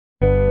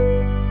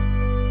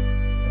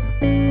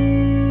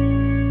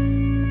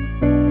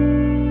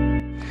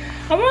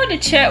to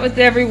chat with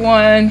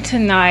everyone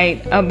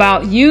tonight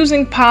about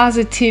using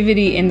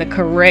positivity in the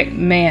correct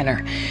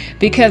manner,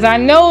 because I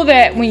know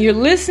that when you're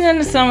listening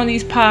to some of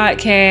these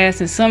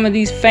podcasts and some of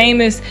these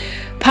famous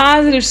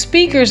positive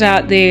speakers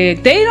out there,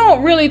 they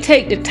don't really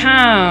take the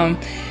time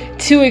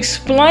to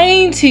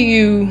explain to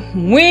you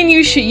when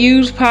you should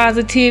use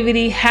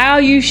positivity, how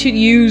you should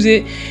use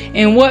it,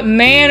 and what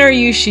manner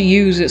you should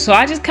use it. So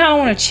I just kind of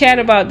want to chat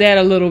about that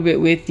a little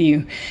bit with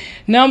you.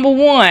 Number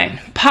one,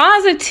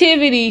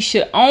 positivity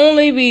should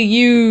only be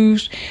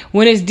used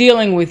when it's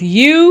dealing with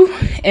you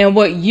and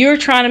what you're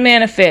trying to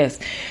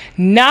manifest,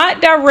 not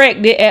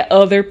directed at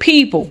other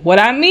people. What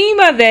I mean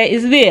by that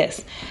is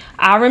this.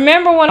 I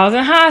remember when I was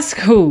in high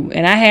school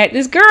and I had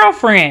this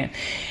girlfriend,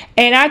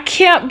 and I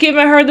kept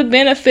giving her the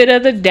benefit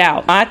of the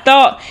doubt. I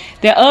thought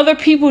that other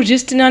people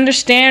just didn't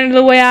understand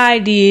the way I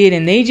did,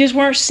 and they just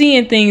weren't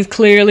seeing things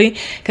clearly,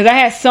 because I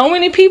had so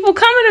many people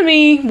coming to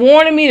me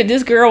warning me that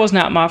this girl was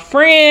not my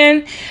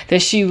friend,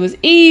 that she was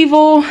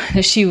evil,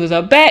 that she was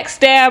a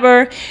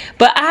backstabber.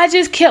 But I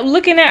just kept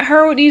looking at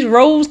her with these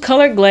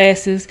rose-colored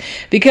glasses,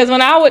 because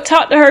when I would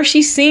talk to her,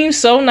 she seemed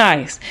so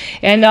nice.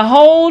 And the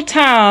whole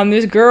time,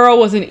 this girl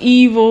was an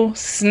evil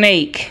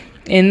snake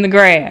in the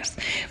grass,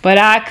 but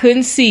I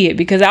couldn't see it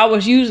because I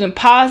was using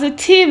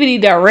positivity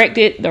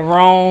directed the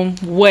wrong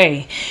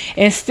way.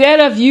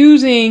 Instead of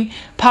using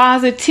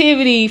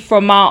positivity for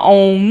my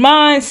own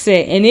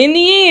mindset. And in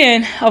the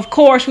end, of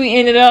course, we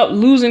ended up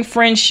losing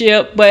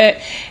friendship,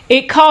 but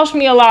it cost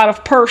me a lot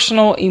of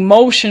personal,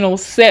 emotional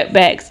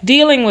setbacks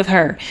dealing with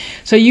her.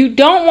 So you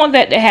don't want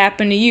that to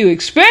happen to you,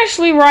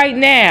 especially right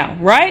now.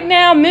 Right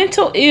now,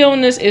 mental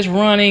illness is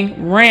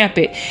running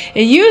rampant.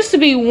 It used to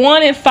be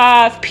 1 in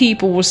 5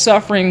 people were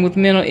suffering with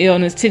mental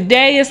illness.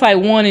 Today, it's like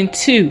 1 in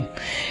 2.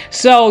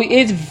 So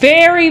it's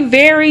very,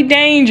 very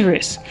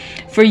dangerous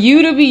for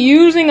you to be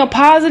using a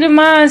positive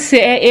mindset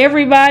at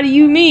everybody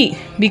you meet,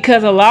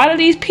 because a lot of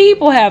these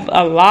people have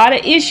a lot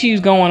of issues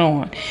going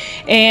on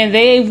and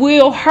they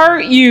will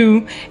hurt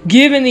you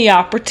given the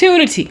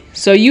opportunity.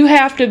 So you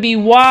have to be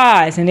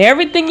wise in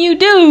everything you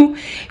do.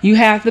 You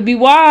have to be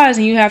wise,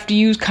 and you have to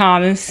use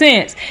common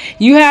sense.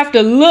 You have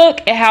to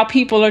look at how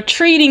people are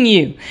treating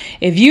you.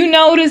 If you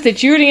notice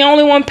that you're the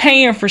only one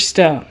paying for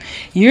stuff,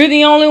 you're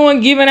the only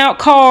one giving out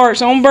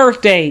cards on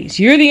birthdays,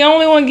 you're the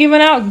only one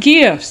giving out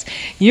gifts,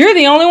 you're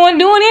the only one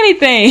doing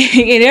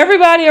anything, and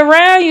everybody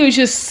around you is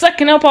just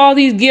sucking up all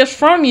these gifts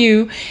from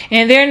you,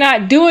 and they're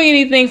not doing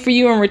anything for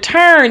you in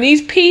return.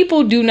 These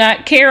people do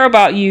not care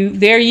about you.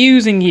 They're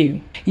using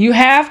you. You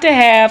have to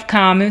have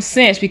common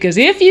sense, because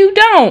if you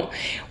don't,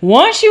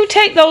 once you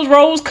take those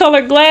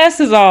rose-colored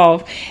glasses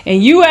off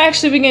and you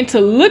actually begin to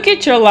look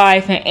at your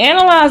life and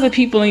analyze the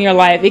people in your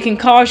life, it can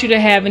cause you to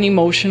have an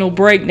emotional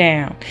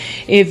breakdown.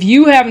 If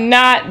you have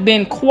not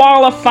been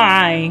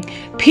qualifying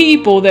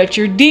people that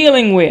you're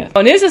dealing with.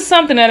 And this is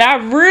something that I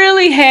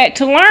really had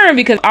to learn,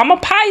 because I'm a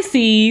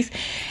Pisces,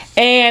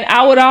 and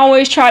I would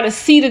always try to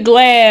see the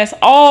glass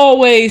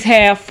always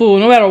half full.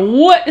 No matter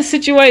what the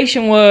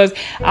situation was,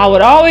 I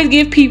would always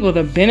give people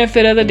the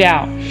benefit of the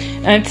doubt,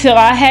 until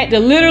I had to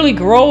literally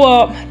grow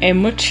up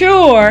and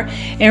mature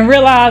and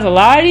realize a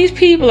lot of these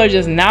people are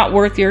just not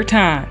worth your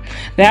time.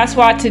 That's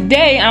why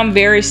today I'm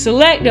very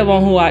selective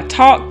on who I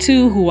talk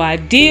to, who I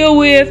deal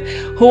with,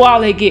 who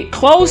all they get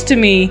close to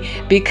me,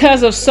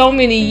 because of so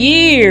many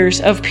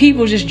years of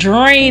people just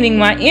draining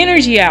my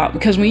energy out.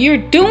 Because when you're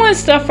doing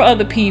stuff for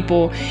other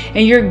people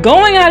and you're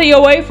going out of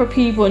your way for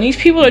people, and these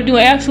people are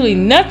doing absolutely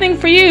nothing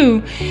for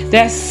you,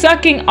 that's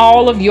sucking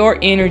all of your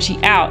energy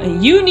out.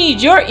 And you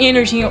need your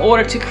energy in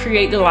order to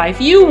create the life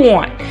you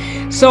want.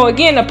 So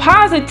again, the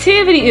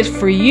positivity is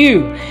for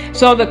you.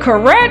 So the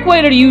correct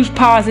way to use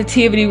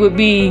positivity would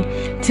be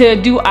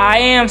to do I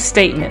am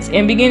statements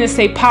and begin to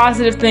say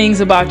positive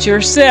things about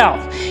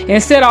yourself.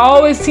 Instead of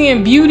always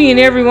seeing beauty in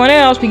everyone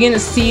else, begin to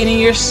see it in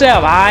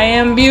yourself. I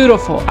am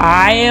beautiful.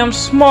 I am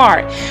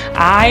smart.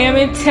 I am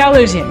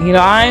intelligent.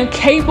 I am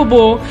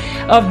capable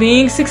of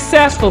being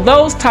successful.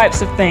 Those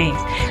types of things.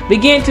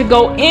 Begin to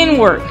go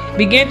inward.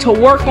 Begin to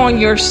work on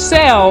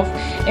yourself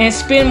and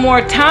spend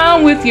more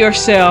time with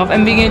yourself,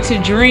 and begin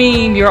to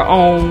dream your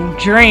own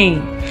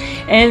dream.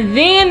 And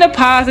then the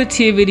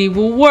positivity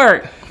will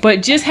work.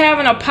 But just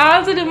having a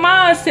positive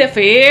mindset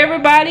for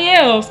everybody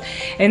else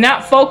and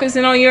not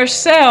focusing on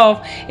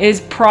yourself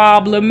is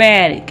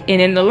problematic. And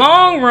in the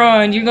long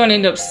run, you're going to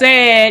end up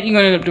sad. You're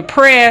going to end up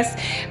depressed,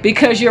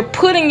 because you're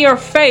putting your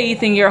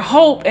faith and your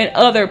hope in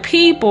other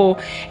people.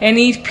 And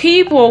these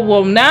people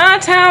will 9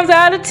 times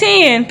out of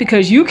 10,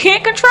 because you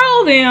can't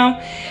control them,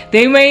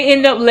 they may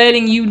end up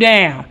letting you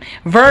down.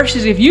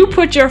 Versus if you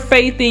put your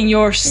faith in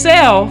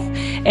yourself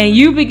and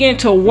you begin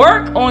to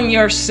work on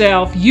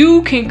yourself,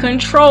 you can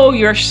control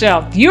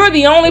yourself. You're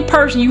the only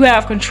person you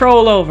have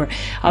control over.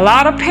 A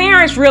lot of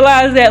parents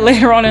realize that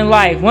later on in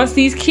life. Once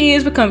these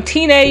kids become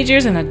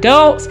teenagers and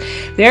adults,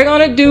 they're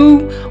going to do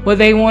what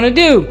they want to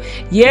do.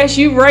 Yes,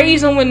 you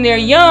raise them when they're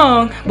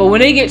young, but when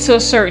they get to a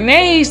certain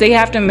age, they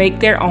have to make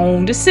their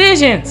own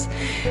decisions.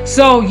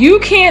 So you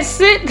can't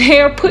sit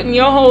there putting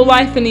your whole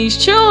life in these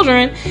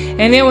children,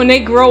 and then when they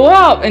grow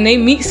up and they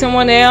meet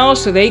someone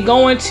else, or they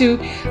go into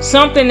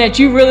something that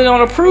you really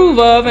don't approve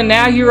of, and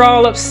now you're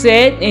all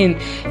upset and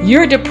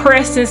you're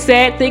depressed and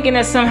sad, thinking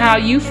that somehow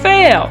you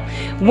failed,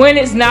 when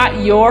it's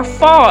not your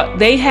fault.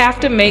 They have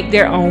to make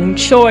their own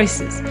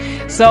choices.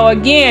 So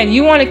again,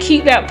 you want to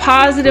keep that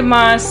positive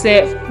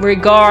mindset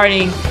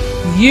regarding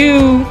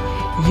you,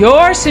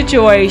 your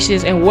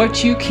situations, and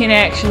what you can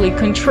actually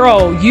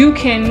control. You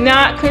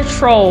cannot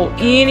control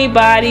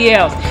anybody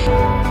else.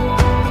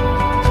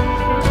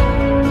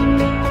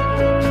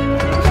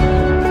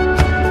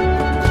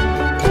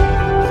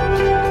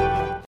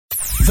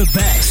 The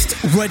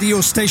best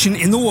radio station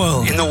in the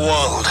world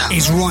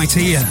is right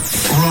here,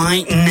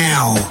 right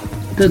now.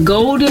 The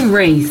Golden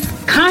Race,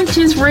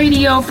 conscious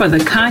radio for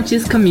the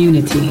conscious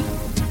community.